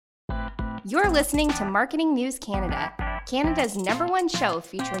You're listening to Marketing News Canada, Canada's #1 show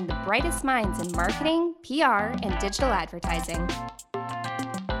featuring the brightest minds in marketing, PR, and digital advertising.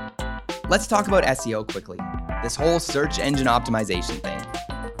 Let's talk about SEO quickly. This whole search engine optimization thing.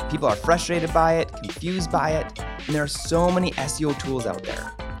 People are frustrated by it, confused by it, and there are so many SEO tools out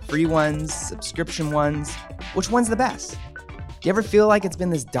there. Free ones, subscription ones. Which one's the best? Do you ever feel like it's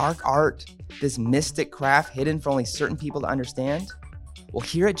been this dark art, this mystic craft hidden for only certain people to understand? Well,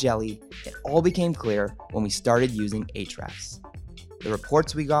 here at Jelly, it all became clear when we started using Ahrefs. The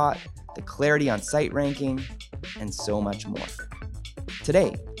reports we got, the clarity on site ranking, and so much more.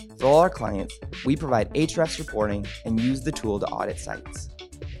 Today, for all our clients, we provide Ahrefs reporting and use the tool to audit sites.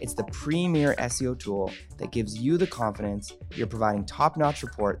 It's the premier SEO tool that gives you the confidence you're providing top-notch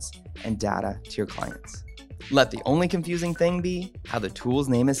reports and data to your clients. Let the only confusing thing be how the tool's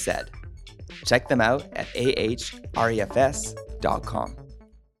name is said. Check them out at ahrefs.com.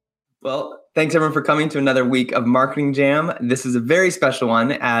 Well, thanks everyone for coming to another week of Marketing Jam. This is a very special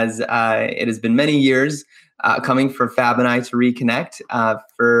one as it has been many years coming for Fab and I to reconnect.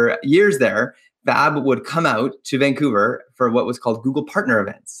 For years there, Fab would come out to Vancouver for what was called Google Partner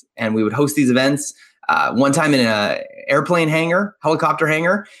Events. And we would host these events one time in an airplane hangar, helicopter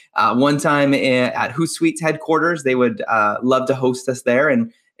hangar, one time at Hootsuite's headquarters. They would love to host us there.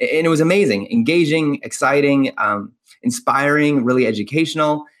 And it was amazing, engaging, exciting, inspiring, really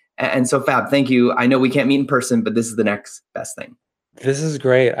educational. And so Fab, thank you. I know we can't meet in person, but this is the next best thing. This is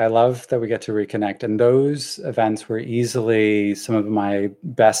great. I love that we get to reconnect. And those events were easily some of my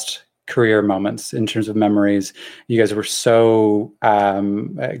best career moments in terms of memories. You guys were so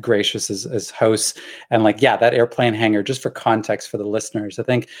gracious as hosts. And that airplane hangar, just for context for the listeners, I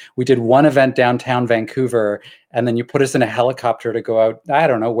think we did one event downtown Vancouver, and then you put us in a helicopter to go out. I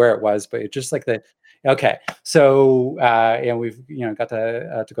don't know where it was, but it's just okay. So, we've, got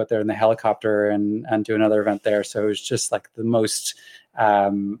to go out there in the helicopter and do another event there. So it was just like the most,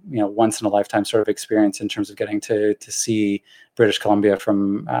 once in a lifetime sort of experience in terms of getting to see British Columbia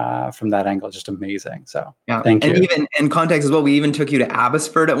from that angle. Just amazing. So thank you. And even in context as well, we even took you to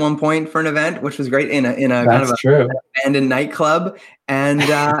Abbotsford at one point for an event, which was great in a kind of an abandoned nightclub and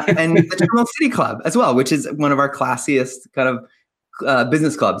the Terminal City Club as well, which is one of our classiest kind of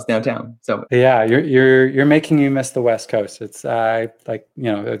business clubs downtown. So yeah, you're making you miss the West Coast. It's I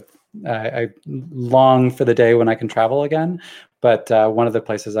long for the day when I can travel again. But one of the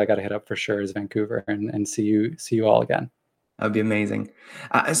places I got to hit up for sure is Vancouver and see you all again. That'd be amazing.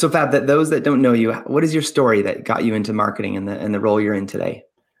 So Fab, that those that don't know you, what is your story that got you into marketing and the role you're in today?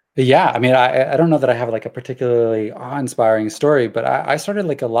 Yeah, I mean, I don't know that I have a particularly awe-inspiring story, but I started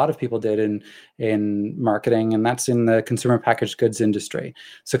like a lot of people did in marketing, and that's in the consumer packaged goods industry.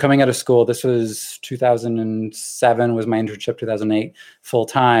 So coming out of school, this was 2007 was my internship, 2008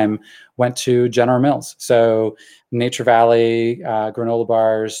 full-time, went to General Mills. So Nature Valley, granola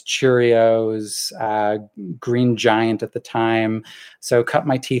bars, Cheerios, Green Giant at the time. So cut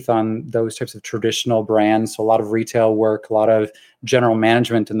my teeth on those types of traditional brands. So a lot of retail work, a lot of general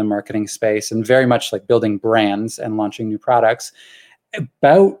management in the marketing space, and very much like building brands and launching new products.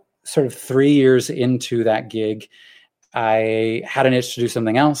 About sort of 3 years into that gig, I had an itch to do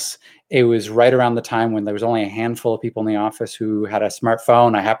something else. It was right around the time when there was only a handful of people in the office who had a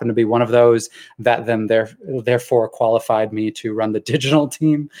smartphone. I happened to be one of those that then therefore qualified me to run the digital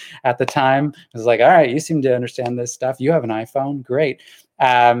team at the time. I was like, all right, you seem to understand this stuff. You have an iPhone, great.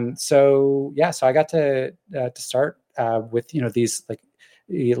 So I got to start with these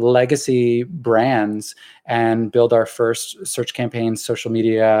legacy brands and build our first search campaigns, social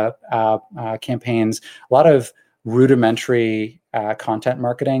media campaigns, a lot of rudimentary content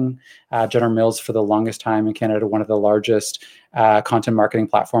marketing. General Mills for the longest time in Canada, one of the largest content marketing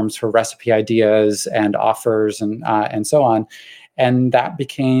platforms for recipe ideas and offers and so on. And that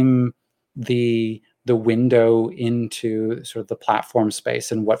became the window into sort of the platform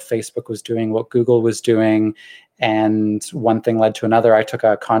space and what Facebook was doing, what Google was doing. And one thing led to another. I took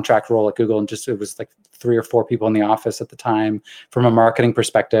a contract role at Google, and it was like 3 or 4 people in the office at the time from a marketing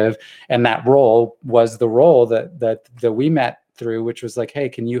perspective. And that role was the role that we met through, which was like, hey,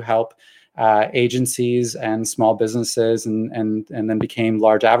 can you help agencies and small businesses and then became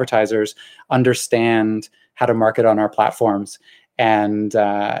large advertisers understand how to market on our platforms? And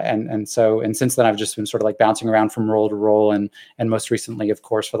since then, I've just been sort of like bouncing around from role to role, and most recently, of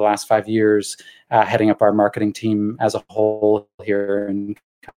course, for the last 5 years, heading up our marketing team as a whole here in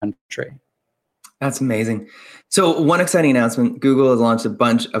country. That's amazing. So one exciting announcement: Google has launched a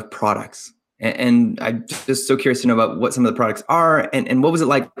bunch of products, and I'm just so curious to know about what some of the products are, and what was it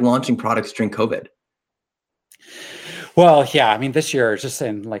like launching products during COVID? Well, yeah, I mean, this year, just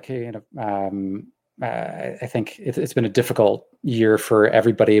saying, like, I think it's been a difficult year for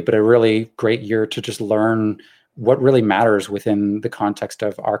everybody, but a really great year to just learn what really matters within the context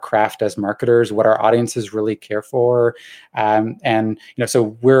of our craft as marketers, what our audiences really care for. And,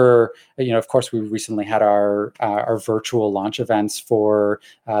 so we're, of course, we recently had our virtual launch events for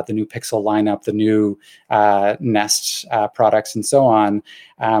the new Pixel lineup, the new Nest products, and so on.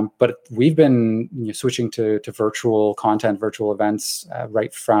 But we've been switching to virtual content, virtual events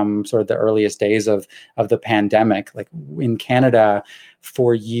right from sort of the earliest days of the pandemic. Like in Canada,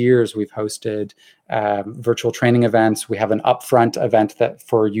 for years, we've hosted virtual training events. We have an upfront event that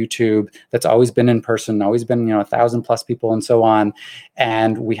for YouTube that's always been in person, always been 1,000+ people and so on.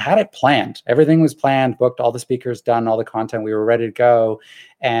 And we had it planned. Everything was planned, booked, all the speakers done, all the content. We were ready to go.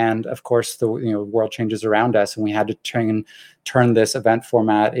 And of course, the world changes around us, and we had to turn this event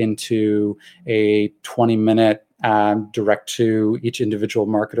format into a 20-minute direct to each individual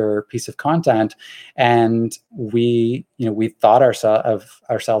marketer piece of content. And we thought of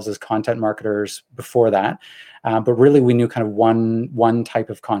ourselves as content marketers before that. But really, we knew kind of one type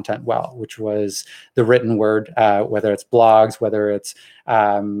of content well, which was the written word, whether it's blogs, whether it's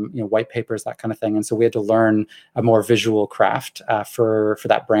white papers, that kind of thing. And so we had to learn a more visual craft for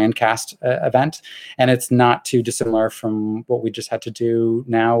that Brandcast event. And it's not too dissimilar from what we just had to do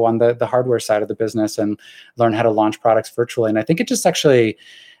now on the hardware side of the business and learn how to launch products virtually. And I think it just actually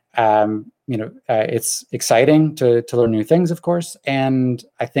it's exciting to learn new things, of course, and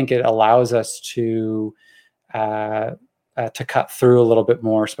I think it allows us to cut through a little bit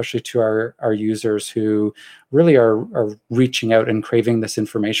more, especially to our users who really are reaching out and craving this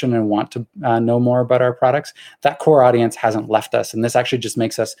information and want to know more about our products. That core audience hasn't left us, and this actually just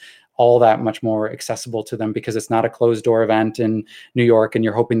makes us all that much more accessible to them, because it's not a closed door event in New York and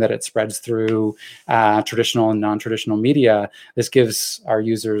you're hoping that it spreads through traditional and non-traditional media. This gives our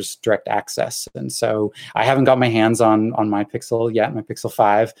users direct access. And so I haven't got my hands on my Pixel yet, my Pixel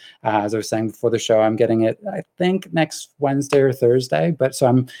 5. As I was saying before the show, I'm getting it, I think, next Wednesday or Thursday. But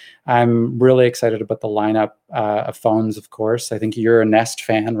so I'm really excited about the lineup of phones, of course. I think you're a Nest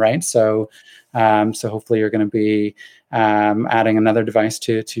fan, right? So hopefully you're going to be adding another device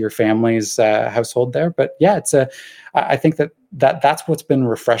to your family's household there. But yeah, I think that's what's been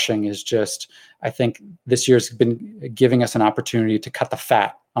refreshing, is just, I think this year's been giving us an opportunity to cut the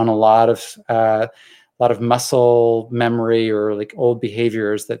fat on a lot of muscle memory or like old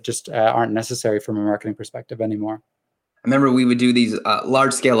behaviors that just aren't necessary from a marketing perspective anymore. I remember we would do these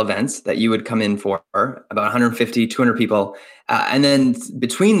large scale events that you would come in for, about 150, 200 people. And then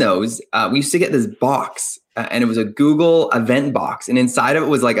between those, we used to get this box, and it was a Google event box. And inside of it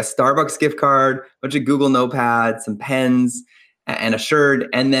was like a Starbucks gift card, a bunch of Google notepads, some pens, and a shirt.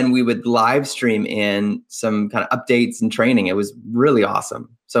 And then we would live stream in some kind of updates and training. It was really awesome.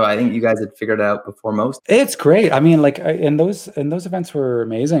 So I think you guys had figured it out before most. It's great. I mean, like, and those events were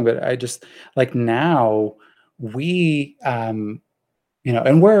amazing. But I just, like, now we, and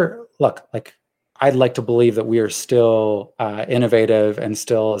I'd like to believe that we are still innovative and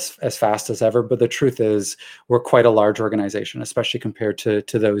still as fast as ever. But the truth is, we're quite a large organization, especially compared to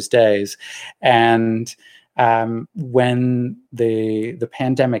those days. And when the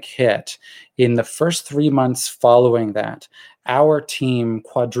pandemic hit, in the first 3 months following that, our team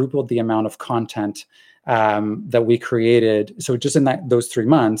quadrupled the amount of content that we created. So just in those 3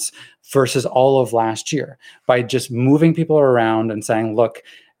 months versus all of last year, by just moving people around and saying, look,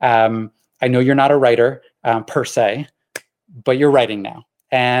 I know you're not a writer per se, but you're writing now.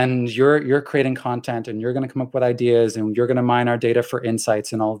 And you're creating content, and you're going to come up with ideas, and you're going to mine our data for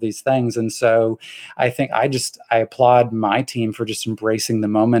insights and all of these things. And so I think I applaud my team for just embracing the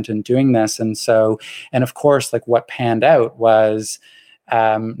moment and doing this. And so, and of course, like, what panned out was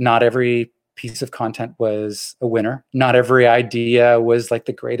not every piece of content was a winner. Not every idea was like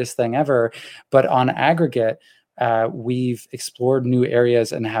the greatest thing ever, but on aggregate, we've explored new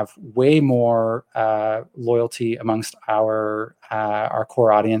areas and have way more loyalty amongst our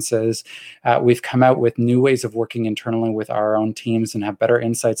core audiences. We've come out with new ways of working internally with our own teams and have better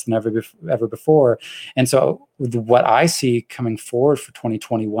insights than ever before. And so what I see coming forward for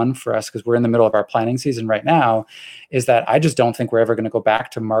 2021 for us, because we're in the middle of our planning season right now, is that I just don't think we're ever going to go back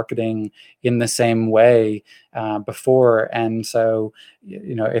to marketing in the same way before. And so,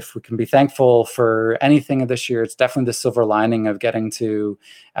 if we can be thankful for anything this year, it's definitely the silver lining of getting to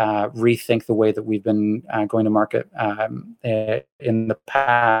rethink the way that we've been going to market in the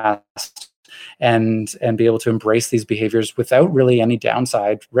past, and be able to embrace these behaviors without really any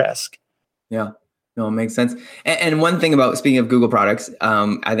downside risk. Yeah. No, it makes sense. And one thing about, speaking of Google products,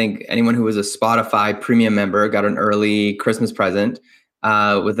 I think anyone who was a Spotify premium member got an early Christmas present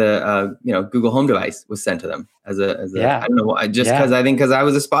with a Google Home device was sent to them as a I don't know why, just because because I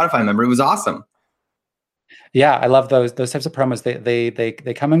was a Spotify member, it was awesome. Yeah, I love those types of promos.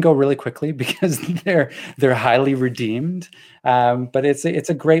 They come and go really quickly because they're highly redeemed. But it's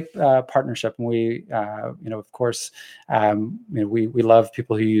a great partnership, and we of course we love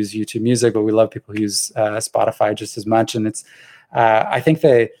people who use YouTube Music, but we love people who use Spotify just as much. And it's I think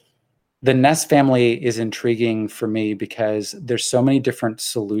the Nest family is intriguing for me because there's so many different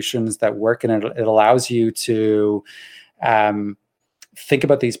solutions that work, and it allows you to think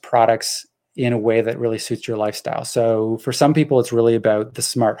about these products in a way that really suits your lifestyle. So for some people, it's really about the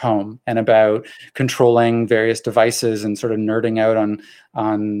smart home and about controlling various devices and sort of nerding out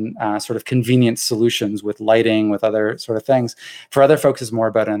on sort of convenient solutions with lighting, with other sort of things. For other folks, it's more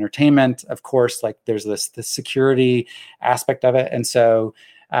about entertainment. Of course, like there's this security aspect of it. And so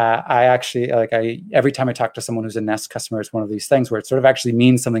I actually every time I talk to someone who's a Nest customer, it's one of these things where it sort of actually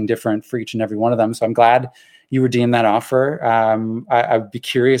means something different for each and every one of them. So I'm glad you redeemed that offer. I'd be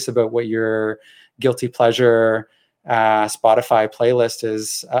curious about what your guilty pleasure Spotify playlist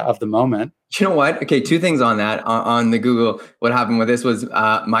is of the moment. You know what? Okay, two things on that. On the Google, what happened with this was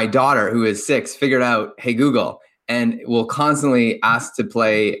my daughter, who is 6, figured out, hey, Google, and will constantly ask to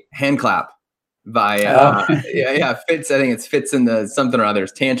play Hand Clap by Fitz. I think it's Fitz in the something or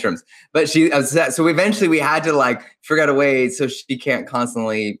other's Tantrums. But so eventually we had to figure out a way so she can't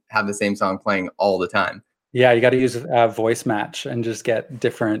constantly have the same song playing all the time. Yeah, you got to use voice match and just get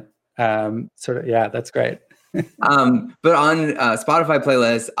different that's great. But on Spotify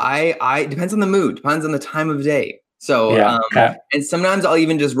playlists, I depends on the mood, depends on the time of day. So and sometimes I'll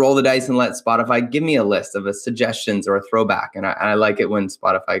even just roll the dice and let Spotify give me a list of suggestions or a throwback, and I like it when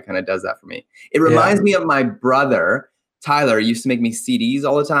Spotify kind of does that for me. It reminds me of my brother Tyler used to make me CDs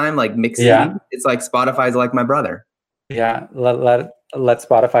all the time, like mixing. It's like Spotify's like my brother. Yeah, let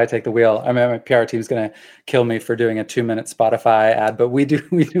Spotify take the wheel. I mean, my PR team's going to kill me for doing a 2-minute Spotify ad, but we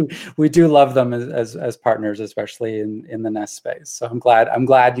do love them as partners, especially in the Nest space. So I'm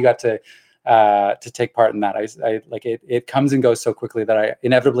glad you got to take part in that. I like it. It comes and goes so quickly that I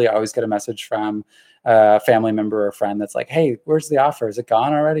inevitably always get a message from a family member or friend that's like, "Hey, where's the offer? Is it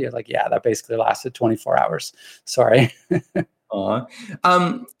gone already?" I'm like, "Yeah, that basically lasted 24 hours. Sorry."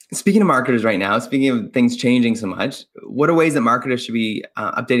 Speaking of marketers right now, speaking of things changing so much, what are ways that marketers should be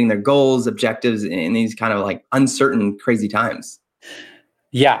updating their goals, objectives in these kind of uncertain, crazy times?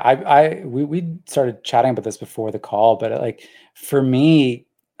 Yeah, we started chatting about this before the call, but for me,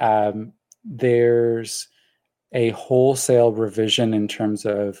 there's a wholesale revision in terms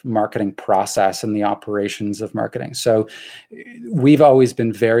of marketing process and the operations of marketing. So we've always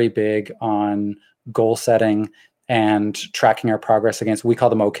been very big on goal setting and tracking our progress against, we call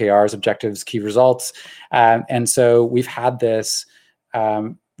them OKRs, objectives, key results. And so we've had this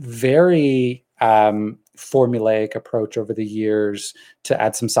very formulaic approach over the years to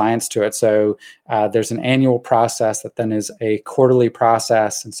add some science to it. So there's an annual process that then is a quarterly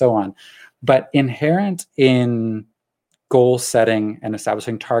process and so on. But inherent in goal setting and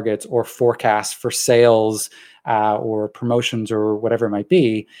establishing targets or forecasts for sales or promotions or whatever it might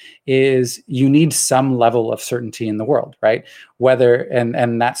be, is you need some level of certainty in the world, right?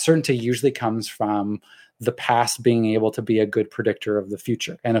 And that certainty usually comes from the past being able to be a good predictor of the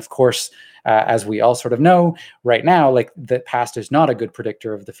future. And of course, as we all sort of know right now, the past is not a good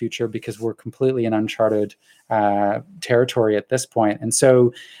predictor of the future because we're completely in uncharted territory at this point. And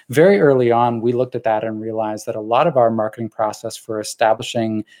so very early on, we looked at that and realized that a lot of our marketing process for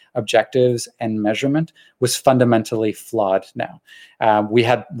establishing objectives and measurement was fundamentally flawed now. We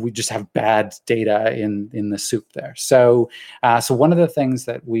just have bad data in the soup there. So one of the things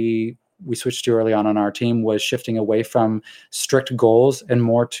that we switched to early on our team was shifting away from strict goals and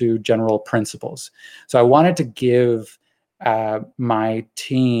more to general principles. So I wanted to give my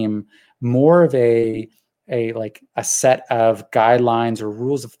team more of a set of guidelines or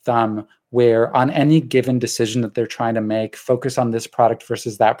rules of thumb where on any given decision that they're trying to make, focus on this product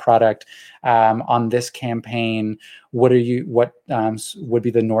versus that product, on this campaign, what would be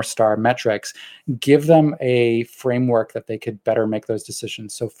the North Star metrics, give them a framework that they could better make those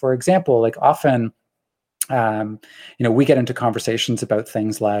decisions. So for example, often, we get into conversations about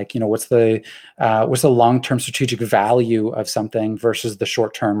things like, what's the long-term strategic value of something versus the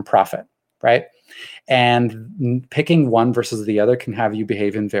short-term profit, right? And picking one versus the other can have you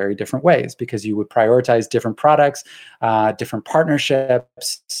behave in very different ways, because you would prioritize different products, different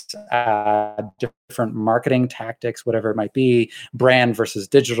partnerships, different marketing tactics, whatever it might be, brand versus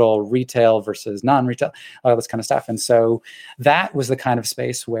digital, retail versus non-retail, all this kind of stuff. And so that was the kind of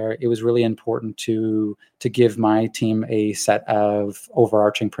space where it was really important to give my team a set of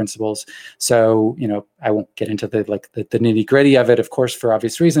overarching principles. So, I won't get into the nitty gritty of it, of course, for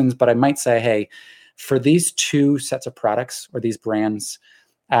obvious reasons, but I might say, hey, for these two sets of products or these brands,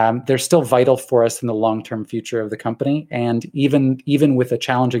 they're still vital for us in the long-term future of the company. And even with the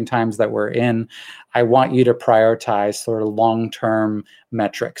challenging times that we're in, I want you to prioritize sort of long-term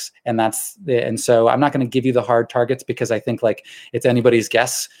metrics. And so I'm not going to give you the hard targets, because I think it's anybody's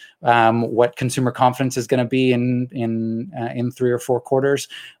guess what consumer confidence is going to be in 3 or 4 quarters.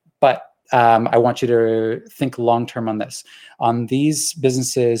 But I want you to think long-term on this. On these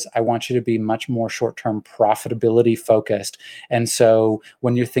businesses, I want you to be much more short-term profitability focused. And so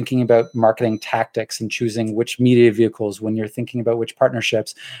when you're thinking about marketing tactics and choosing which media vehicles, when you're thinking about which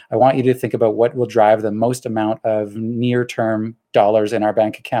partnerships, I want you to think about what will drive the most amount of near-term dollars in our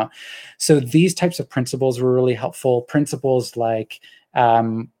bank account. So these types of principles were really helpful. Principles like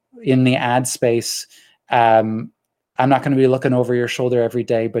in the ad space, I'm not going to be looking over your shoulder every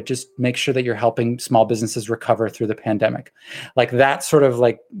day, but just make sure that you're helping small businesses recover through the pandemic. That sort of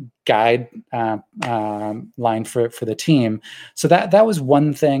guide line for the team. So that was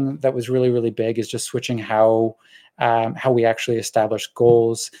one thing that was really, really big, is just switching how we actually establish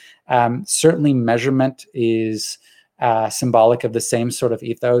goals. Certainly measurement is symbolic of the same sort of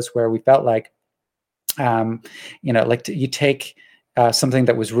ethos, where we felt you take something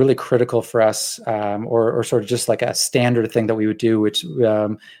that was really critical for us, or sort of just like a standard thing that we would do, which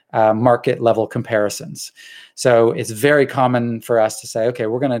market level comparisons. So it's very common for us to say, okay,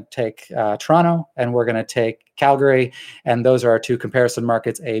 we're going to take Toronto and we're going to take Calgary, and those are our 2 comparison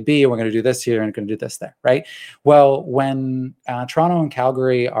markets, A, B, and we're going to do this here and we're going to do this there, right? Well, when Toronto and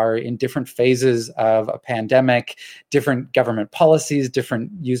Calgary are in different phases of a pandemic, different government policies,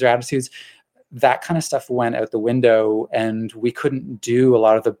 different user attitudes, that kind of stuff went out the window, and we couldn't do a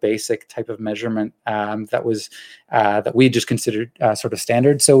lot of the basic type of measurement that we just considered sort of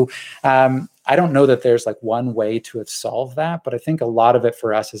standard. So I don't know that there's one way to have solved that, but I think a lot of it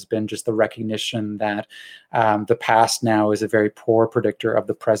for us has been just the recognition that the past now is a very poor predictor of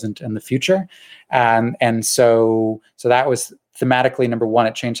the present and the future. And so that was thematically, number one.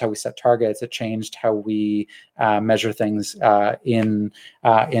 It changed how we set targets. It changed how we measure things in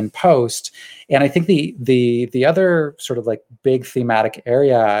post. And I think the other sort of big thematic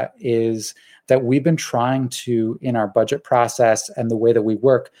area is that we've been trying to, in our budget process and the way that we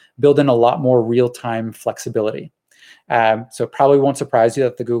work, build in a lot more real-time flexibility. So it probably won't surprise you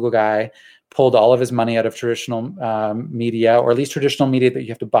that the Google guy pulled all of his money out of traditional media, or at least traditional media that you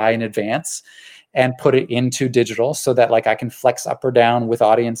have to buy in advance, and put it into digital, so that I can flex up or down with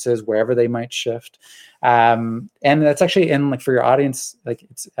audiences wherever they might shift. And that's actually for your audience,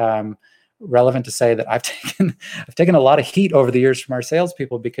 it's relevant to say that I've taken a lot of heat over the years from our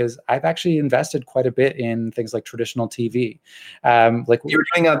salespeople, because I've actually invested quite a bit in things like traditional TV. You were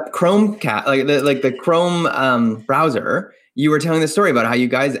doing a Chromecast, the Chrome browser. You were telling the story about how you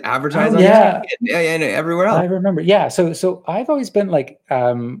guys advertise on and everywhere else. I remember. Yeah. So I've always been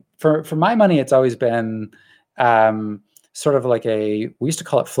for my money, it's always been sort of we used to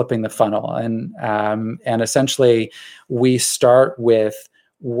call it flipping the funnel. And essentially we start with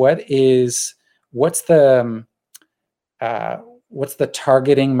what's the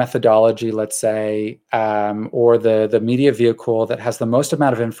targeting methodology, let's say, or the media vehicle that has the most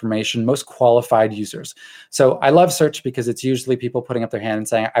amount of information, most qualified users. So I love search because it's usually people putting up their hand and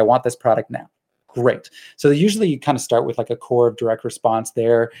saying, I want this product now. Great. So usually you kind of start with a core of direct response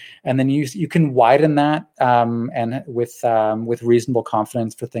there, and then you can widen that and with reasonable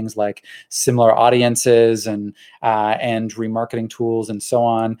confidence for things like similar audiences and remarketing tools and so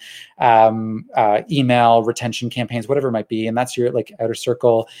on, email retention campaigns, whatever it might be, and that's your outer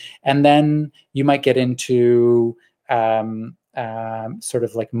circle. And then you might get into sort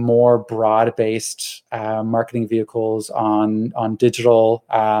of more broad-based marketing vehicles on digital,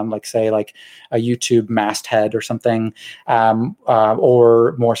 say a YouTube masthead or something,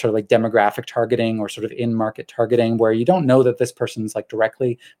 or more sort of demographic targeting or sort of in-market targeting, where you don't know that this person's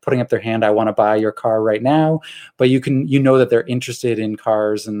directly putting up their hand, I want to buy your car right now, but you know that they're interested in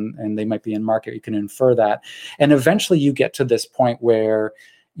cars and they might be in market. You can infer that, and eventually you get to this point where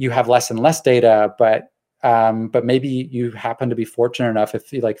you have less and less data, but maybe you happen to be fortunate enough,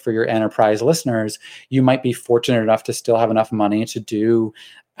 if for your enterprise listeners, you might be fortunate enough to still have enough money to do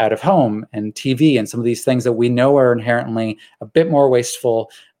out of home and TV and some of these things that we know are inherently a bit more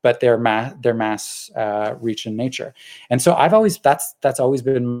wasteful, but they're mass reach in nature. And so that's always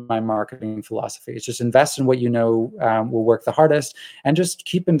been my marketing philosophy. It's just invest in what you know will work the hardest, and just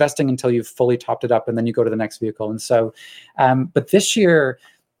keep investing until you've fully topped it up, and then you go to the next vehicle. And so, but this year,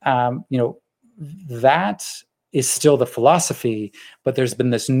 that is still the philosophy, but there's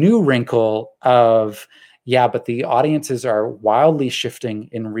been this new wrinkle of, but the audiences are wildly shifting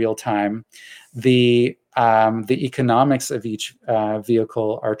in real time. The economics of each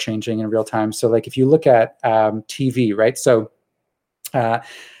vehicle are changing in real time. So like if you look at TV, right? So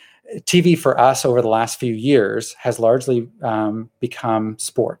TV for us over the last few years has largely become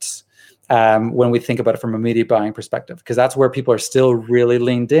sports. When we think about it from a media buying perspective, because that's where people are still really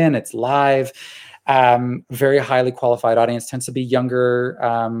leaned in. It's live, very highly qualified audience, tends to be younger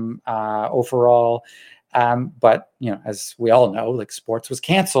overall. But as we all know, like sports was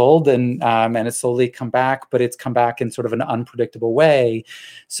canceled and it's slowly come back, but it's come back in sort of an unpredictable way.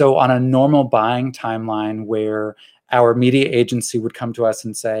 So on a normal buying timeline where our media agency would come to us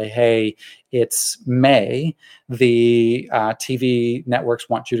and say, hey, it's May, the TV networks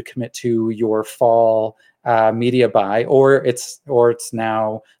want you to commit to your fall media buy, or it's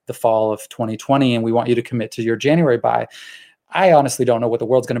now the fall of 2020 and we want you to commit to your January buy. I honestly don't know what the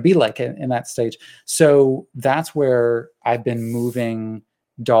world's going to be like in that stage. So that's where I've been moving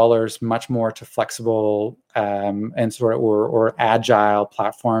dollars much more to flexible and sort of or agile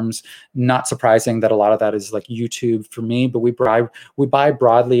platforms. Not surprising that a lot of that is like YouTube for me, but we buy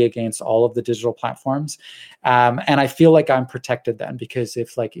broadly against all of the digital platforms, and I feel like I'm protected then, because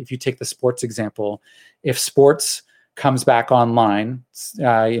if you take the sports example, if sports comes back online,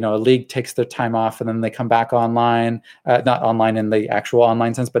 a league takes their time off and then they come back online, not online in the actual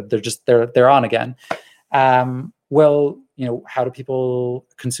online sense, but they're on again. Well, how do people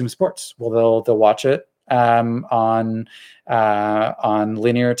consume sports? Well, they'll watch it on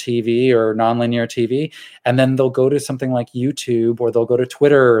linear TV or non-linear TV, and then they'll go to something like YouTube, or they'll go to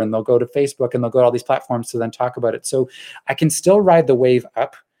Twitter, and they'll go to Facebook, and they'll go to all these platforms to then talk about it. So I can still ride the wave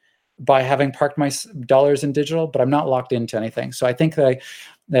up by having parked my dollars in digital, but I'm not locked into anything. So I think that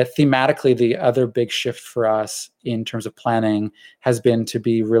thematically, the other big shift for us in terms of planning has been to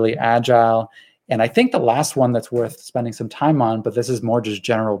be really agile. And I think the last one that's worth spending some time on, but this is more just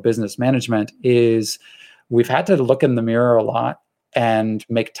general business management, is we've had to look in the mirror a lot and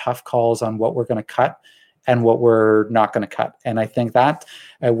make tough calls on what we're going to cut and what we're not going to cut. And I think that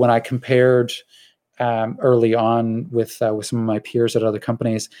when I compared early on with some of my peers at other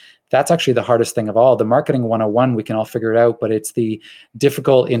companies, that's actually the hardest thing of all. The marketing 101, we can all figure it out, but it's the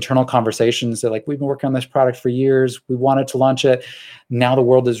difficult internal conversations that, like, we've been working on this product for years. We wanted to launch it. Now the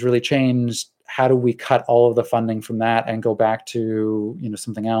world has really changed. How do we cut all of the funding from that and go back to,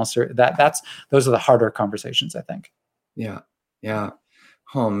 something else? Or those are the harder conversations, I think. Yeah. Yeah.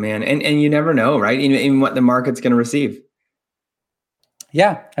 Oh man. And you never know, right? In what the market's going to receive.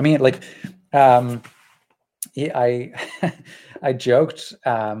 Yeah. I mean, I joked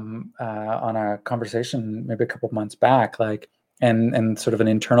on a conversation maybe a couple of months back, and sort of an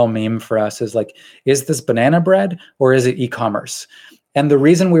internal meme for us is is this banana bread or is it e-commerce? And the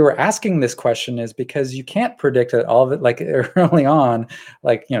reason we were asking this question is because you can't predict it, all of it, early on,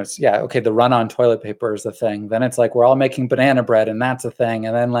 the run on toilet paper is the thing. Then it's we're all making banana bread and that's a thing.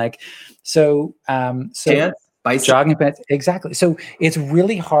 And then jogging pants. Exactly. So it's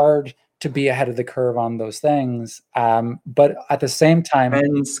really hard to be ahead of the curve on those things. But at the same time,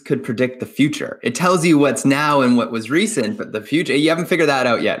 trends could predict the future. It tells you what's now and what was recent, but the future, you haven't figured that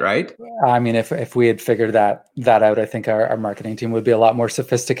out yet, right? I mean, if we had figured that out, I think our marketing team would be a lot more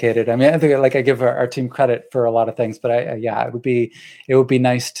sophisticated. I mean, I think I give our team credit for a lot of things, but it would be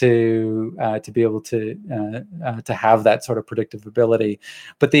nice to be able to have that sort of predictive ability.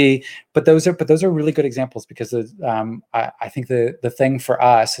 But those are really good examples, because I think the thing for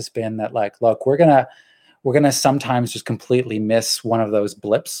us has been that, look, we're gonna sometimes just completely miss one of those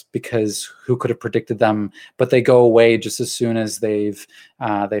blips, because who could have predicted them? But they go away just as soon as they've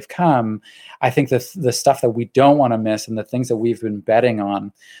come. I think the stuff that we don't want to miss, and the things that we've been betting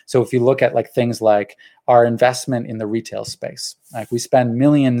on. So if you look at things like our investment in the retail space, we spend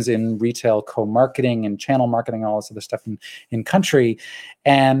millions in retail co-marketing and channel marketing, all this other stuff in country,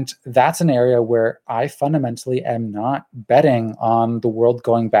 and that's an area where I fundamentally am not betting on the world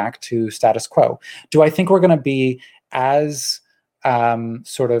going back to status quo. Do I think we're going to be as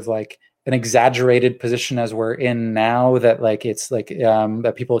an exaggerated position as we're in now, that like it's like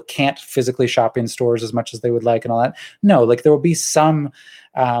that people can't physically shop in stores as much as they would like and all that. No, like there will be some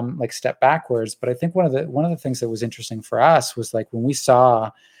like step backwards. But I think one of the things that was interesting for us was like when we saw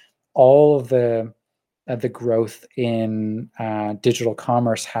all of the growth in digital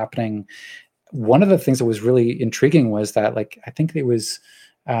commerce happening, one of the things that was really intriguing was that like I think it was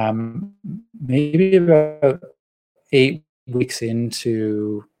maybe about 8 weeks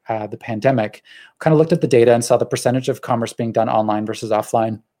into the pandemic, kind of looked at the data and saw the percentage of commerce being done online versus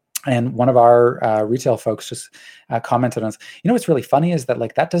offline. And one of our retail folks just commented on us, what's really funny is that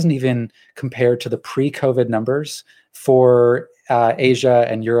like that doesn't even compare to the pre-COVID numbers for Asia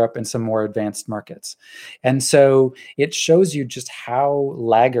and Europe and some more advanced markets. And so it shows you just how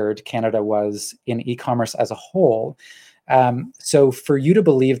laggard Canada was in e-commerce as a whole. So for you to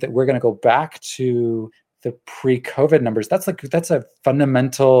believe that we're going to go back to the pre-COVID numbers, that's a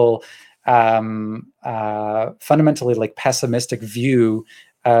fundamentally like pessimistic view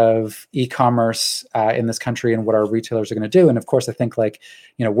of e-commerce in this country and what our retailers are going to do. And of course, I think like,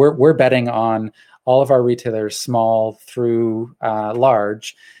 we're betting on all of our retailers, small through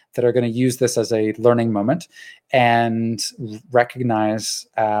large, that are going to use this as a learning moment and recognize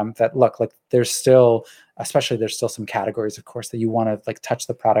that, look, like there's still some categories, of course, that you want to like touch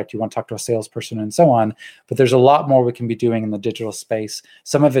the product, you want to talk to a salesperson and so on, but there's a lot more we can be doing in the digital space.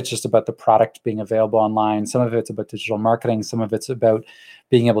 Some of it's just about the product being available online. Some of it's about digital marketing. Some of it's about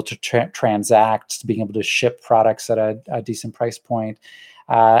being able to transact, being able to ship products at a decent price point.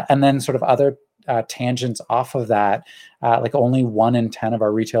 And then sort of other tangents off of that, like only 1 in 10 of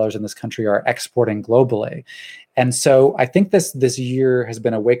our retailers in this country are exporting globally. And so I think this year has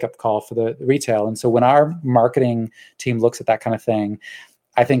been a wake-up call for the retail. And so when our marketing team looks at that kind of thing,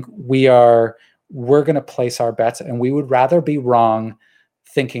 I think we're going to place our bets, and we would rather be wrong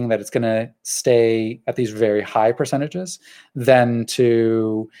thinking that it's going to stay at these very high percentages than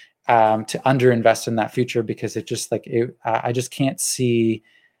to underinvest in that future, because it just like I just can't see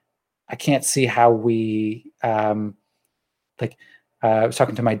how we I was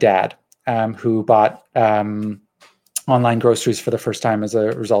talking to my dad who bought online groceries for the first time as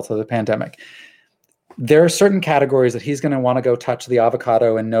a result of the pandemic. There are certain categories that he's going to want to go touch the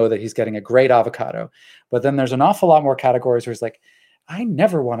avocado and know that he's getting a great avocado. But then there's an awful lot more categories where he's like, I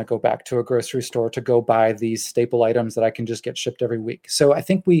never want to go back to a grocery store to go buy these staple items that I can just get shipped every week. So I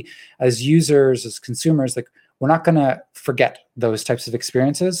think we, as users, as consumers, like we're not going to forget those types of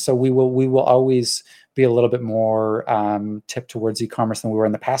experiences. So we will always be a little bit more tipped towards e-commerce than we were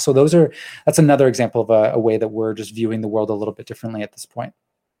in the past. So that's another example of a way that we're just viewing the world a little bit differently at this point.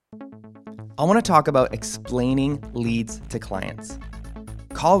 I want to talk about explaining leads to clients.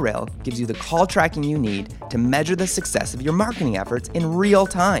 CallRail gives you the call tracking you need to measure the success of your marketing efforts in real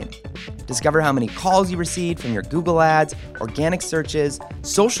time. Discover how many calls you received from your Google ads, organic searches,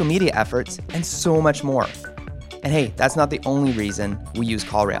 social media efforts, and so much more. And hey, that's not the only reason we use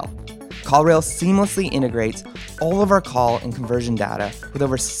CallRail. CallRail seamlessly integrates all of our call and conversion data with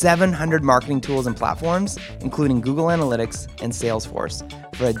over 700 marketing tools and platforms, including Google Analytics and Salesforce,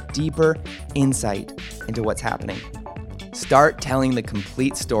 for a deeper insight into what's happening. Start telling the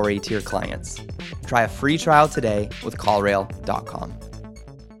complete story to your clients. Try a free trial today with callrail.com.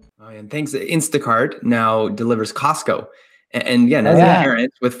 Oh, and thanks. Instacart now delivers Costco. And again, as a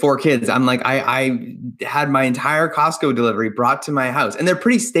parent with 4 kids, I'm like, I had my entire Costco delivery brought to my house, and they're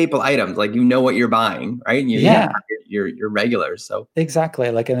pretty staple items. Like, what you're buying, right? And you have your regulars. So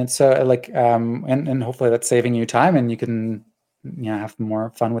exactly. Like, and it's and hopefully that's saving you time, and you can, have more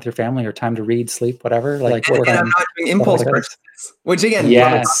fun with your family, or time to read, sleep, whatever. Like, and I'm not doing impulse purchases, which again,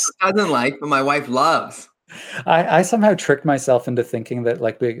 my doesn't like, but my wife loves. I somehow tricked myself into thinking that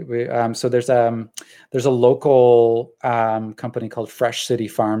like so there's a local company called Fresh City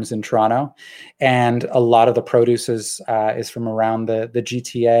Farms in Toronto, and a lot of the produce is from around the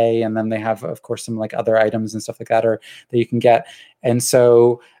GTA, and then they have, of course, some like other items and stuff like that that you can get. And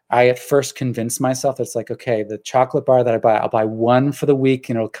so I at first convinced myself it's like, okay, the chocolate bar that I buy, I'll buy one for the week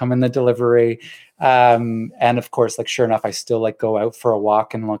and it'll come in the delivery. And of course, like sure enough, I still like go out for a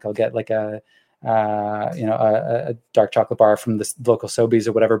walk and like I'll get like a dark chocolate bar from the local Sobeys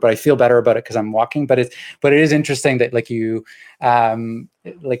or whatever, but I feel better about it because I'm walking. But it is interesting that like you,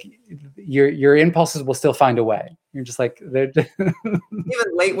 like your impulses will still find a way. You're just like, they're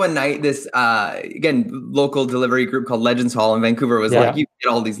even late one night, this again local delivery group called Legends Hall in Vancouver was like, you get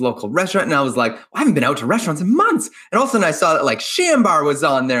all these local restaurants, and I was like, I haven't been out to restaurants in months, and all of a sudden I saw that like Shambar was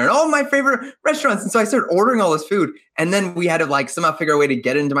on there and all my favorite restaurants, and so I started ordering all this food, and then we had to like somehow figure a way to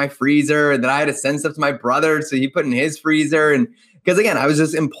get it into my freezer, and then I had to send stuff to my brother so he put in his freezer, and because again I was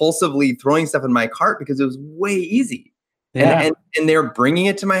just impulsively throwing stuff in my cart because it was way easy. And they're bringing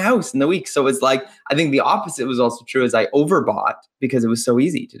it to my house in the week. So it's like, I think the opposite was also true, as I overbought because it was so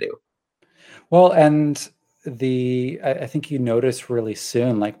easy to do. Well, and I think you notice really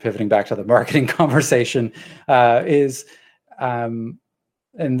soon, like pivoting back to the marketing conversation,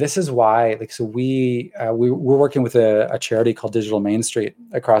 and this is why, like, so we're working with a charity called Digital Main Street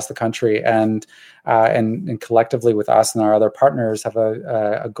across the country, and collectively with us and our other partners have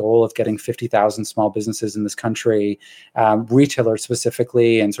a goal of getting 50,000 small businesses in this country, retailers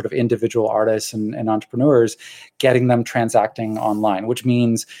specifically, and sort of individual artists and entrepreneurs, getting them transacting online, which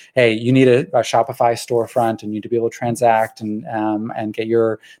means, hey, you need a Shopify storefront, and you need to be able to transact and get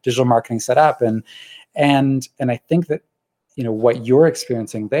your digital marketing set up, and I think that, you know, what you're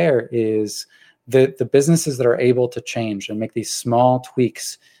experiencing there is the businesses that are able to change and make these small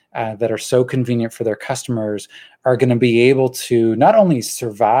tweaks that are so convenient for their customers are going to be able to not only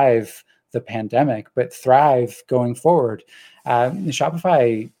survive the pandemic, but thrive going forward.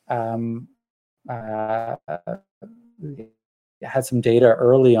 Shopify had some data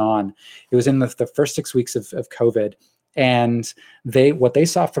early on. It was in the first 6 weeks of COVID. And what they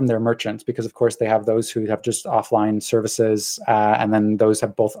saw from their merchants, because of course they have those who have just offline services, and then those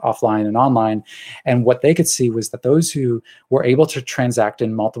have both offline and online. And what they could see was that those who were able to transact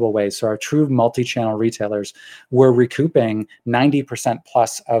in multiple ways, so our true multi-channel retailers, were recouping 90%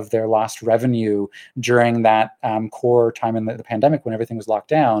 plus of their lost revenue during that core time in the pandemic when everything was locked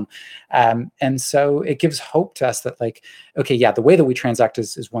down. And so it gives hope to us that, like, okay, yeah, the way that we transact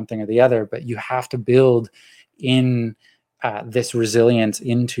is one thing or the other, but you have to build in this resilience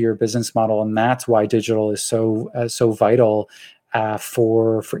into your business model, and that's why digital is so vital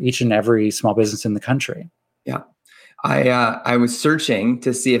for each and every small business in the country. Yeah, I was searching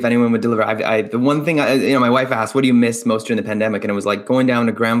to see if anyone would deliver. The one thing my wife asked, "What do you miss most during the pandemic?" And it was like going down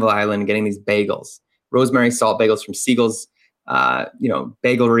to Granville Island and getting these bagels, rosemary salt bagels from Siegel's,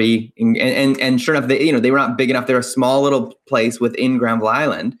 bagelery, and sure enough, they were not big enough. They're a small little place within Granville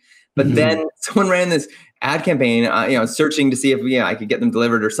Island, but then someone ran this ad campaign, searching to see if I could get them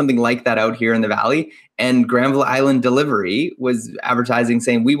delivered or something like that out here in the Valley. And Granville Island Delivery was advertising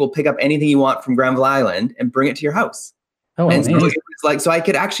saying, "We will pick up anything you want from Granville Island and bring it to your house." Oh, and so it was like, so I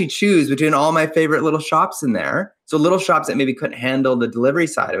could actually choose between all my favorite little shops in there. So little shops that maybe couldn't handle the delivery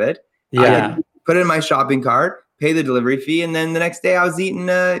side of it. Yeah. Put it in my shopping cart, pay the delivery fee, and then the next day I was eating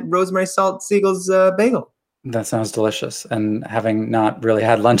rosemary salt Siegel's bagel. That sounds delicious. And having not really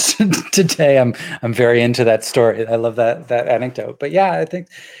had lunch today, I'm very into that story. I love that anecdote. But yeah, I think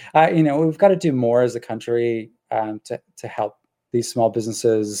we've got to do more as a country to help these small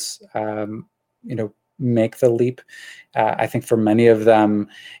businesses make the leap. I think for many of them,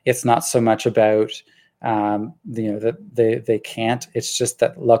 it's not so much about that they can't. It's just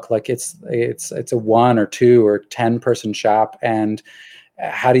that, look, like it's a 1 or 2 or 10 person shop, and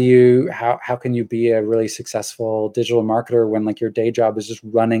how can you be a really successful digital marketer when, like, your day job is just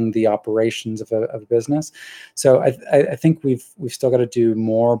running the operations of a business? So I think we've still got to do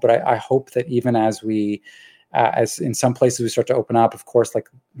more, but I hope that even as as in some places we start to open up, of course, like,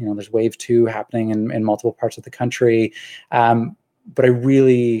 there's wave 2 happening in multiple parts of the country. But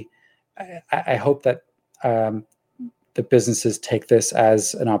I hope that the businesses take this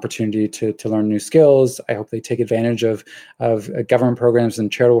as an opportunity to learn new skills. I hope they take advantage of government programs and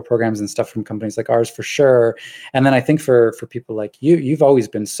charitable programs and stuff from companies like ours, for sure. And then I think for people like you've always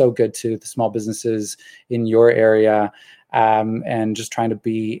been so good to the small businesses in your area, and just trying to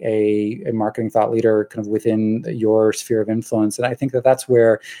be a marketing thought leader kind of within your sphere of influence. And I think that's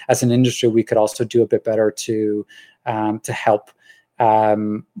where, as an industry, we could also do a bit better to help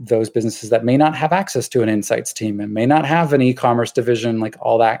those businesses that may not have access to an insights team and may not have an e-commerce division, like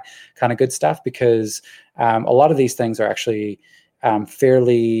all that kind of good stuff, because a lot of these things are actually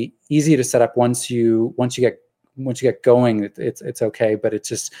fairly easy to set up once you get going. It's okay, but it's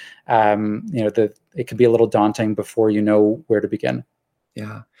just it can be a little daunting before you know where to begin.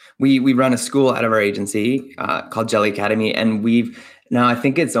 Yeah, we run a school out of our agency called Jelly Academy, and now I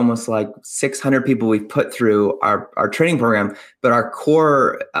think it's almost like 600 people we've put through our training program. But our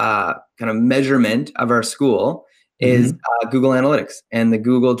core kind of measurement of our school is Google Analytics and the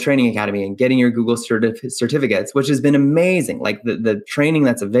Google Training Academy, and getting your Google certificates, which has been amazing. Like the training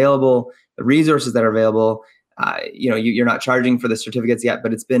that's available, the resources that are available, You're not charging for the certificates yet,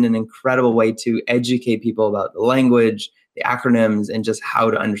 but it's been an incredible way to educate people about the language, the acronyms, and just how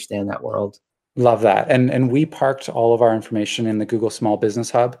to understand that world. Love that. And we parked all of our information in the Google Small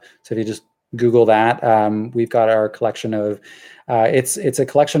Business Hub. So if you just Google that, we've got our collection of, it's a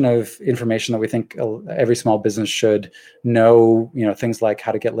collection of information that we think every small business should know, things like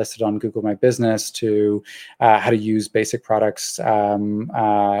how to get listed on Google My Business, to how to use basic products,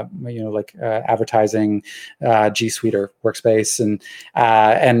 like advertising, G Suite or Workspace, and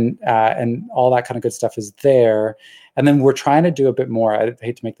all that kind of good stuff is there. And then we're trying to do a bit more. I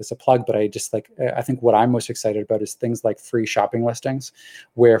hate to make this a plug, but I think what I'm most excited about is things like free shopping listings,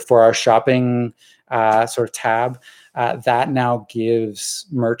 where for our shopping sort of tab, that now gives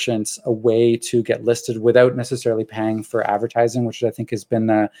merchants a way to get listed without necessarily paying for advertising, which I think has been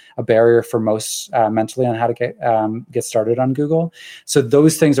a barrier for most mentally on how to get started on Google. So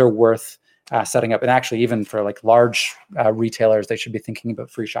those things are worth setting up, and actually even for like large retailers, they should be thinking about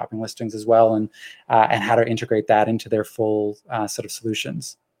free shopping listings as well, and how to integrate that into their full set of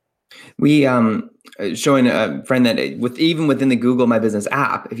solutions. We showing a friend that even within the Google My Business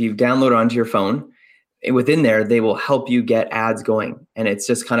app, if you download it onto your phone, within there they will help you get ads going, and it's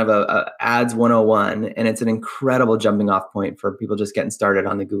just kind of a ads 101, and it's an incredible jumping off point for people just getting started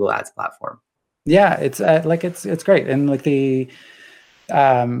on the Google Ads platform. Yeah, it's great, and like the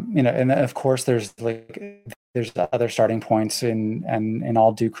and of course there's other starting points, and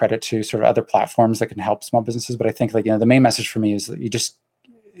I'll do credit to sort of other platforms that can help small businesses. But I think the main message for me is that you just,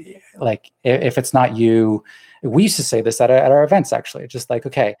 like, if it's not you, we used to say this at our events, actually, just like,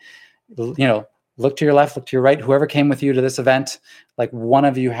 okay, look to your left, look to your right, whoever came with you to this event, like one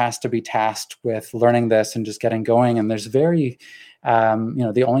of you has to be tasked with learning this and just getting going. And there's the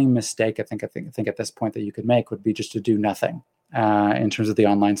only mistake I think at this point that you could make would be just to do nothing. In terms of the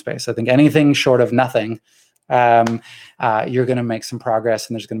online space, I think anything short of nothing, you're going to make some progress,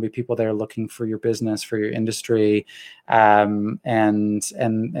 and there's going to be people there looking for your business, for your industry, and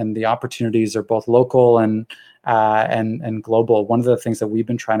the opportunities are both local and global. One of the things that we've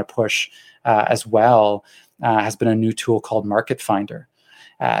been trying to push as well has been a new tool called Market Finder,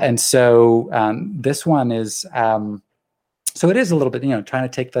 and so this one is. So it is a little bit, trying to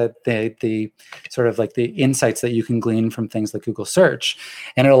take the sort of like the insights that you can glean from things like Google search,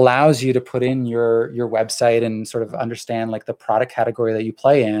 and it allows you to put in your website and sort of understand like the product category that you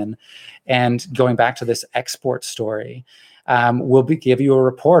play in. And going back to this export story, we'll give you a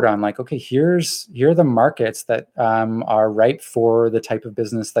report on like, okay, here are the markets that are right for the type of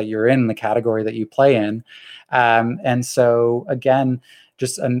business that you're in, the category that you play in. And so again,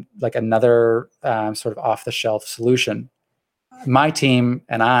 just like another sort of off-the-shelf solution. My team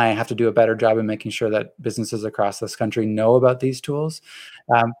and I have to do a better job in making sure that businesses across this country know about these tools.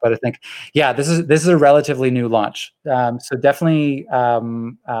 But I think, this is a relatively new launch. So definitely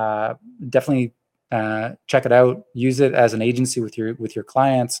check it out. Use it as an agency with your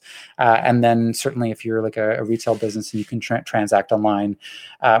clients, and then certainly if you're like a retail business and you can transact online,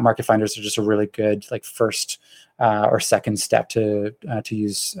 Market Finders are just a really good like first or second step to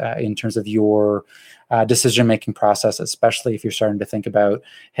use in terms of your decision-making process, especially if you're starting to think about,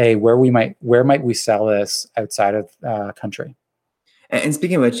 hey, where might we sell this outside of country? And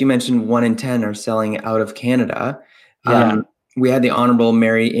speaking of which, you mentioned 1 in 10 are selling out of Canada. Yeah. We had the Honorable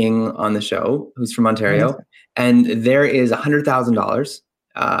Mary Ng on the show, who's from Ontario, and there is $100,000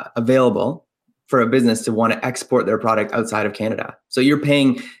 available for a business to want to export their product outside of Canada. So you're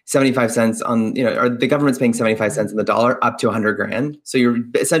paying 75 cents on, or the government's paying 75 cents on the dollar up to 100 grand. So you're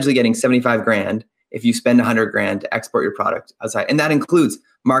essentially getting 75 grand if you spend 100 grand to export your product outside. And that includes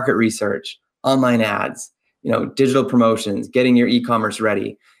market research, online ads, digital promotions, getting your e-commerce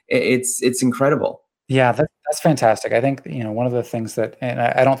ready. It's incredible. Yeah, that's fantastic. I think, one of the things that, and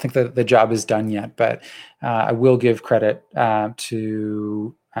I don't think that the job is done yet, but I will give credit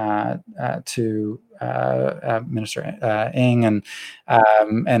to Minister Ng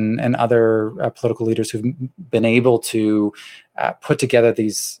and other political leaders who've been able to put together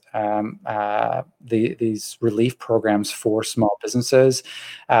these relief programs for small businesses.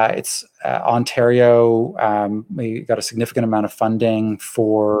 It's Ontario. We got a significant amount of funding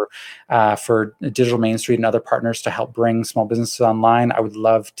for Digital Main Street and other partners to help bring small businesses online. I would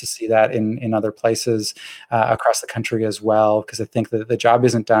love to see that in other places across the country as well, because I think that the job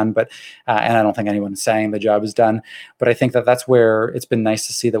isn't done, but and I don't think anyone's saying the job is done, but I think that that's where it's been nice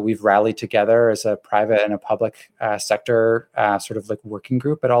to see that we've rallied together as a private and a public sector sort of like working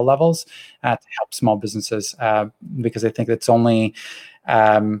group at all levels to help small businesses, because I think it's only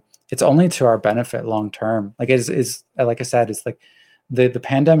to our benefit long term. Like like I said, it's like the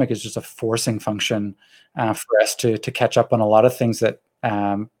pandemic is just a forcing function for us to catch up on a lot of things that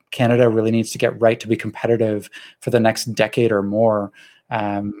Canada really needs to get right to be competitive for the next decade or more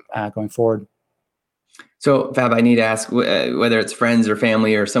going forward. So, Fab, I need to ask, whether it's friends or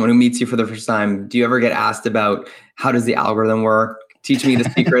family or someone who meets you for the first time, do you ever get asked about how does the algorithm work? Teach me the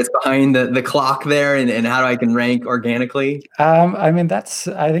secrets behind the clock there, and how I can rank organically. I mean, I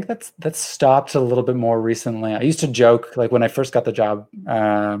think that's stopped a little bit more recently. I used to joke, like when I first got the job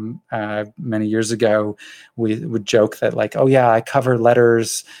many years ago, we would joke that like, oh yeah, I cover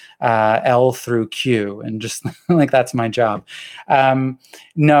letters L through Q, and just like that's my job.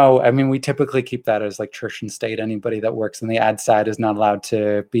 No, I mean, we typically keep that as like church and state. Anybody that works on the ad side is not allowed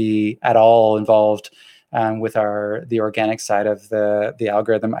to be at all involved with the organic side of the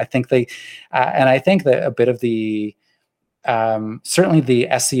algorithm. I think and I think that a bit of the certainly the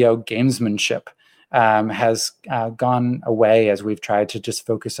SEO gamesmanship has gone away as we've tried to just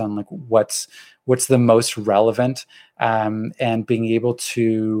focus on like what's the most relevant, and being able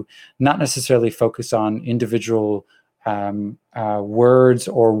to not necessarily focus on individual words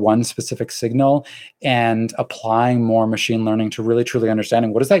or one specific signal, and applying more machine learning to really truly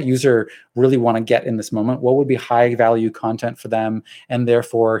understanding what does that user really want to get in this moment, what would be high value content for them, and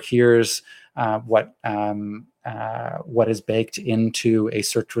therefore here's what is baked into a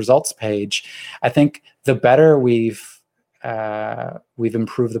search results page. I think the better we've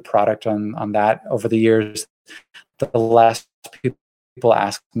improved the product on that over the years, the less people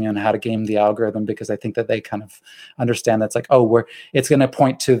ask me on how to game the algorithm, because I think that they kind of understand that's like, oh, it's going to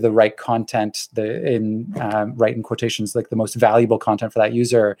point to the right content, right in quotations, like the most valuable content for that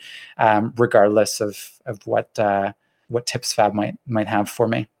user, regardless of what tips Fab might have for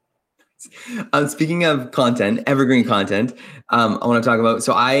me. Speaking of content, evergreen content, I want to talk about,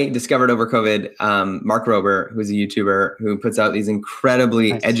 so I discovered over COVID, Mark Rober, who's a YouTuber who puts out these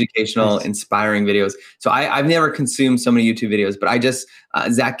incredibly educational, inspiring videos. So I've never consumed so many YouTube videos, but I just,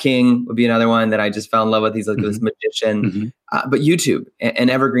 Zach King would be another one that I just fell in love with. He's like this magician, but YouTube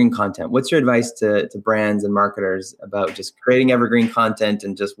and evergreen content. What's your advice to brands and marketers about just creating evergreen content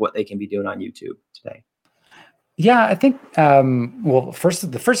and just what they can be doing on YouTube today? Yeah, I think, well,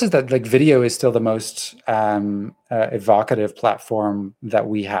 the first is that like video is still the most evocative platform that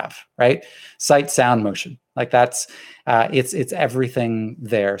we have, right? Sight, sound, motion, like that's, it's everything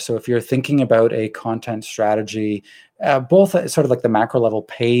there. So if you're thinking about a content strategy, both sort of like the macro level,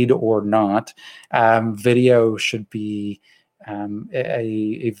 paid or not, video should be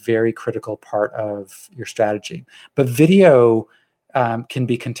a very critical part of your strategy. But video can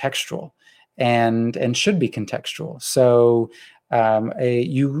be contextual, and should be contextual. So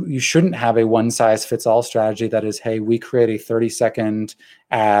you shouldn't have a one size fits all strategy that is, hey, we create a 30-second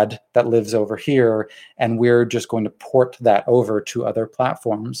ad that lives over here, and we're just going to port that over to other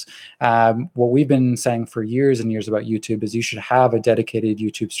platforms. What we've been saying for years and years about YouTube is you should have a dedicated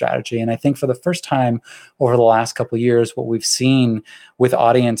YouTube strategy. And I think for the first time over the last couple of years, what we've seen with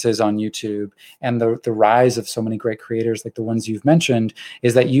audiences on YouTube and the rise of so many great creators like the ones you've mentioned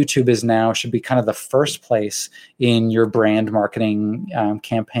is that YouTube is now should be kind of the first place in your brand marketing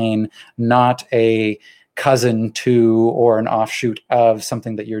campaign, not a cousin to or an offshoot of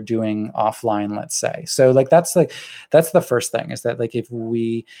something that you're doing offline, let's say. So like that's the first thing, is that like if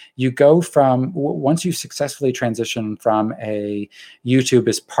you go from, once you successfully transition from a YouTube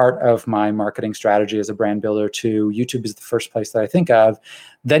is part of my marketing strategy as a brand builder to YouTube is the first place that I think of,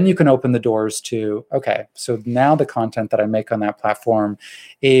 then you can open the doors to, okay, so now the content that I make on that platform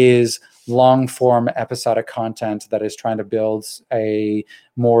is long form episodic content that is trying to build a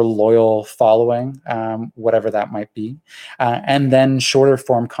more loyal following, whatever that might be. And then shorter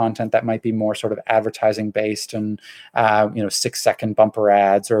form content that might be more sort of advertising based and, 6-second bumper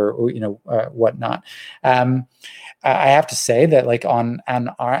ads or whatnot. I have to say that like on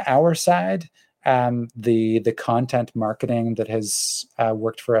our side, the content marketing that has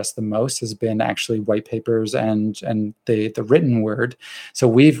worked for us the most has been actually white papers and the written word. So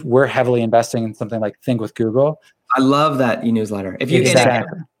we're heavily investing in something like Think with Google. I love that e-newsletter. If you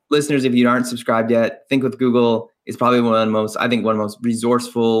listeners, if you aren't subscribed yet, Think with Google is probably one of the most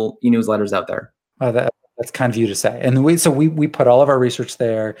resourceful e-newsletters out there. That's kind of you to say. And we put all of our research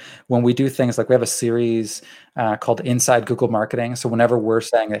there. When we do things like we have a series called Inside Google Marketing. So whenever we're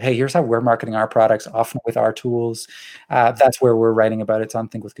saying that, hey, here's how we're marketing our products, often with our tools, that's where we're writing about it. It's on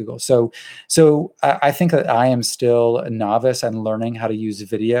Think with Google. So I think that I am still a novice and learning how to use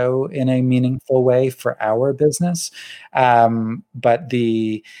video in a meaningful way for our business. But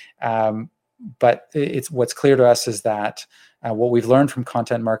it's what's clear to us is that what we've learned from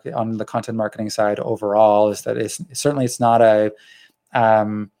on the content marketing side overall is that it's not a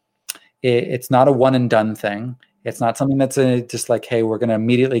it's not a one and done thing. It's not something that's just like, hey, we're going to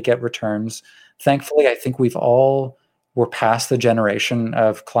immediately get returns. Thankfully, I think we're past the generation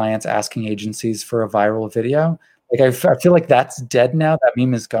of clients asking agencies for a viral video. Like I feel like that's dead now. That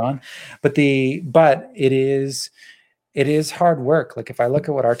meme is gone. But it is hard work. Like if I look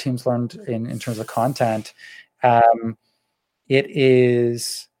at what our team's learned in terms of content, it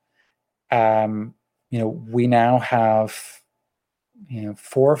is, we now have,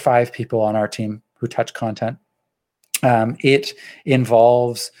 4 or 5 people on our team who touch content. It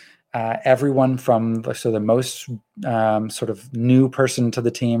involves everyone from the most sort of new person to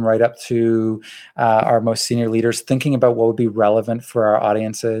the team right up to our most senior leaders, thinking about what would be relevant for our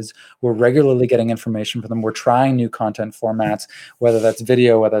audiences. We're regularly getting information from them. We're trying new content formats, whether that's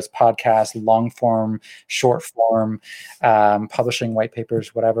video, whether it's podcast, long form, short form, publishing white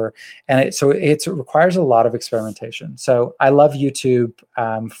papers, whatever. And it requires a lot of experimentation. So I love YouTube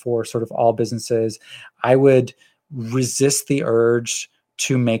for sort of all businesses. I would resist the urge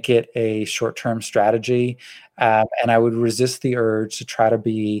to make it a short-term strategy. And I would resist the urge to try to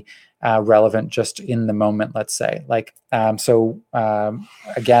be relevant just in the moment, let's say.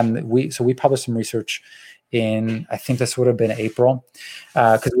 Again, we published some research in, I think this would have been April,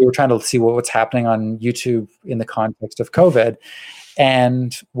 because we were trying to see what's happening on YouTube in the context of COVID.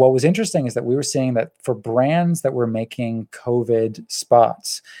 And what was interesting is that we were seeing that for brands that were making COVID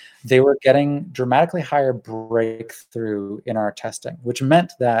spots, they were getting dramatically higher breakthrough in our testing, which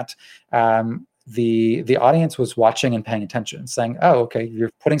meant that the audience was watching and paying attention, saying, oh, okay,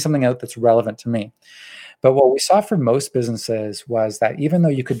 you're putting something out that's relevant to me. But what we saw for most businesses was that even though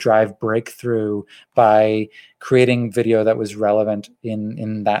you could drive breakthrough by creating video that was relevant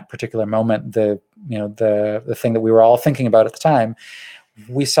in that particular moment, the thing that we were all thinking about at the time,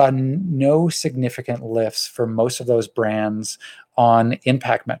 we saw no significant lifts for most of those brands on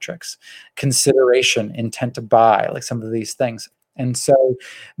impact metrics, consideration, intent to buy, like some of these things. And so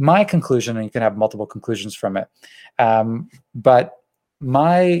my conclusion, and you can have multiple conclusions from it, but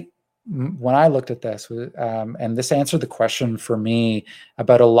when I looked at this, and this answered the question for me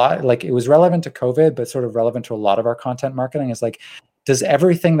about a lot, like it was relevant to COVID, but sort of relevant to a lot of our content marketing, is like, does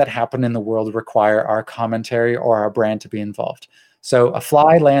everything that happened in the world require our commentary or our brand to be involved? So a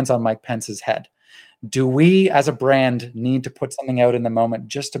fly lands on Mike Pence's head. Do we as a brand need to put something out in the moment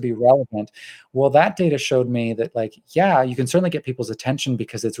just to be relevant? Well, that data showed me that, like, yeah, you can certainly get people's attention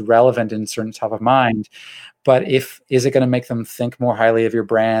because it's relevant and certain top of mind. But is it going to make them think more highly of your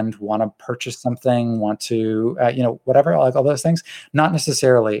brand, want to purchase something, want to, whatever, like all those things? Not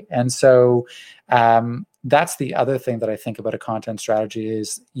necessarily. And so that's the other thing that I think about a content strategy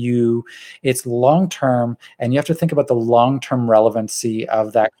is it's long-term, and you have to think about the long-term relevancy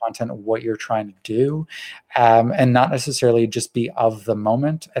of that content, what you're trying to do, and not necessarily just be of the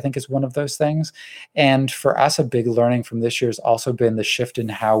moment, I think is one of those things. And for us, a big learning from this year has also been the shift in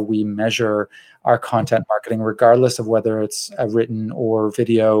how we measure our content marketing, regardless of whether it's written or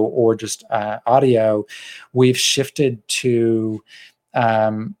video or just audio. We've shifted to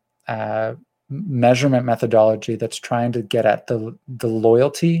measurement methodology that's trying to get at the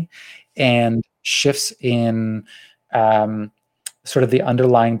loyalty and shifts in sort of the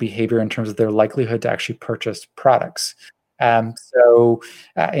underlying behavior in terms of their likelihood to actually purchase products. And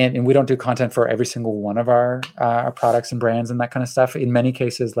we don't do content for every single one of our products and brands and that kind of stuff. In many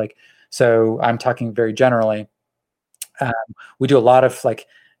cases, so I'm talking very generally, we do a lot of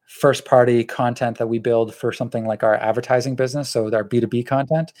first party content that we build for something like our advertising business, so our B2B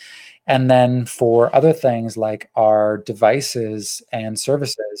content. And then for other things like our devices and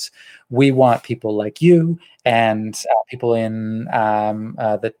services, we want people like you and people in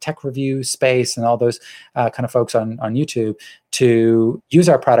the tech review space and all those kind of folks on YouTube to use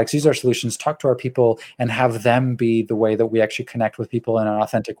our products, use our solutions, talk to our people, and have them be the way that we actually connect with people in an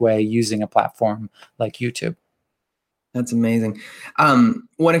authentic way using a platform like YouTube. That's amazing.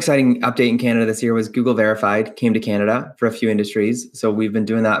 One exciting update in Canada this year was Google Verified came to Canada for a few industries. So we've been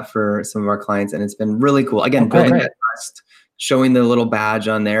doing that for some of our clients, and it's been really cool. Again, building that trust, showing the little badge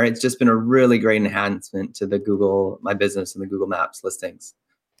on there. It's just been a really great enhancement to the Google My Business and the Google Maps listings.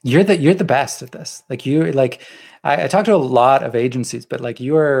 You're the best at this. I talk to a lot of agencies, but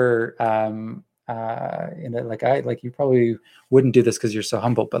you're you probably wouldn't do this because you're so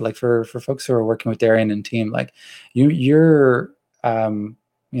humble, but for folks who are working with Darian and team, you're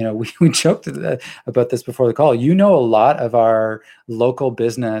we joked about this before the call. You know a lot of our local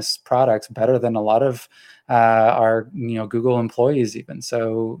business products better than a lot of our Google employees even.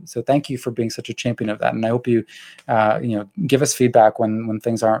 So thank you for being such a champion of that, and I hope you give us feedback when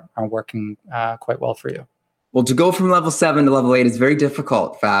things aren't working quite well for you. Well, to go from level 7 to level 8 is very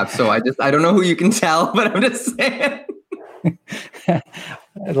difficult, Fab. So I don't know who you can tell, but I'm just saying.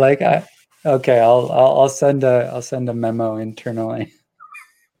 I'll send a memo internally.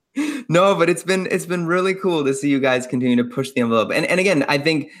 No, but it's been really cool to see you guys continue to push the envelope. And again, I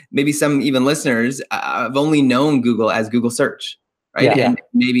think maybe some even listeners have only known Google as Google search, right? Yeah. And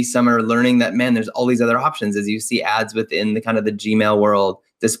maybe some are learning that, man, there's all these other options as you see ads within the kind of the Gmail world,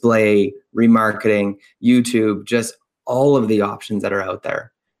 display, remarketing, YouTube, just all of the options that are out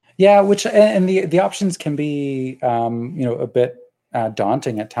there. Yeah, and the options can be a bit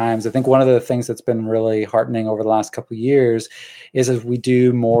daunting at times. I think one of the things that's been really heartening over the last couple of years is as we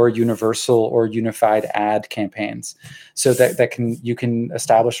do more universal or unified ad campaigns, so that you can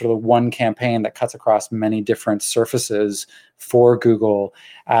establish sort of one campaign that cuts across many different surfaces for Google,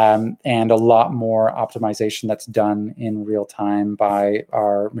 and a lot more optimization that's done in real time by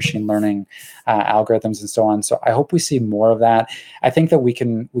our machine learning algorithms and so on. So I hope we see more of that. I think that we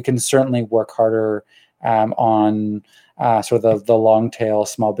can certainly work harder on sort of the long tail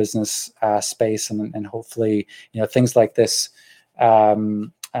small business space, and hopefully things like this,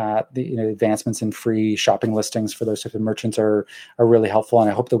 the advancements in free shopping listings for those types of merchants are really helpful. And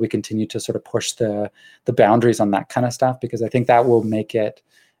I hope that we continue to sort of push the boundaries on that kind of stuff, because I think that will make it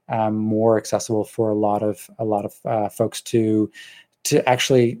more accessible for a lot of folks to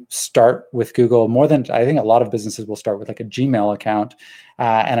actually start with Google more than I think a lot of businesses will start with like a Gmail account.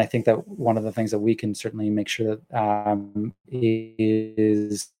 And I think that one of the things that we can certainly make sure that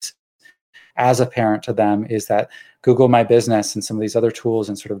is as apparent to them is that Google My Business and some of these other tools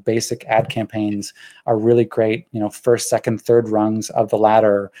and sort of basic ad campaigns are really great, first, second, third rungs of the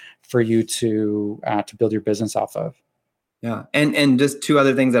ladder for you to build your business off of. Yeah. And just two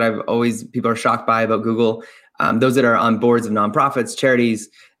other things that people are shocked by about Google. Those that are on boards of nonprofits, charities,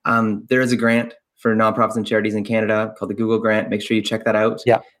 there is a grant for nonprofits and charities in Canada called the Google Grant. Make sure you check that out.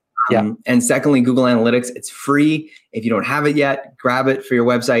 Yeah. And secondly, Google Analytics, it's free. If you don't have it yet, grab it for your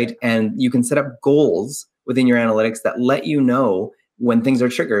website, and you can set up goals within your analytics that let you know when things are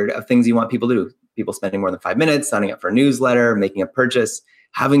triggered of things you want people to do. People spending more than 5 minutes, signing up for a newsletter, making a purchase.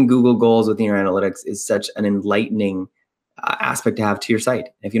 Having Google goals within your analytics is such an enlightening aspect to have to your site.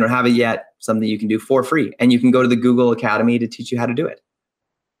 If you don't have it yet, something you can do for free, and you can go to the Google Academy to teach you how to do it.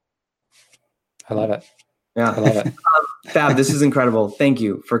 I love it. Yeah, I love it. Fab, this is incredible. Thank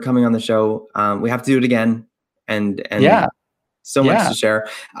you for coming on the show. We have to do it again, and so much to share.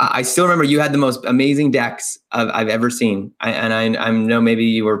 I still remember you had the most amazing decks I've ever seen, I know maybe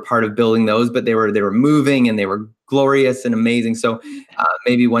you were part of building those, but they were moving and they were glorious and amazing. So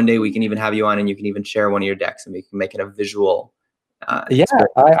maybe one day we can even have you on, and you can even share one of your decks, and we can make it a visual.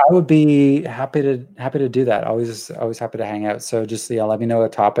 I would be happy to do that. Always happy to hang out. So just let me know a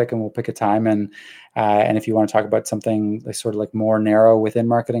topic and we'll pick a time. And if you want to talk about something like sort of like more narrow within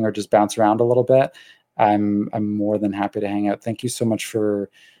marketing or just bounce around a little bit, I'm more than happy to hang out. Thank you so much for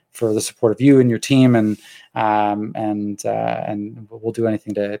the support of you and your team, and we'll do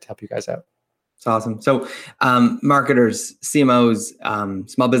anything to help you guys out. It's awesome. So marketers, CMOs,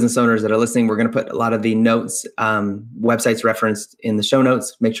 small business owners that are listening, we're going to put a lot of the notes, websites referenced in the show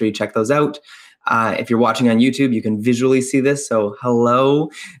notes. Make sure you check those out. If you're watching on YouTube, you can visually see this. So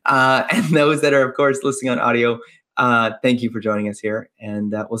hello. And those that are, of course, listening on audio, thank you for joining us here.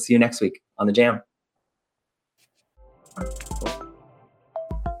 And we'll see you next week on The Jam.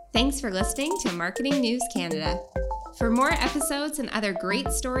 Thanks for listening to Marketing News Canada. For more episodes and other great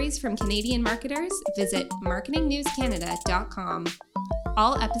stories from Canadian marketers, visit marketingnewscanada.com.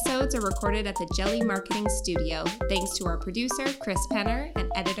 All episodes are recorded at the Jelly Marketing Studio, thanks to our producer, Chris Penner, and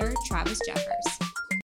editor, Travis Jeffers.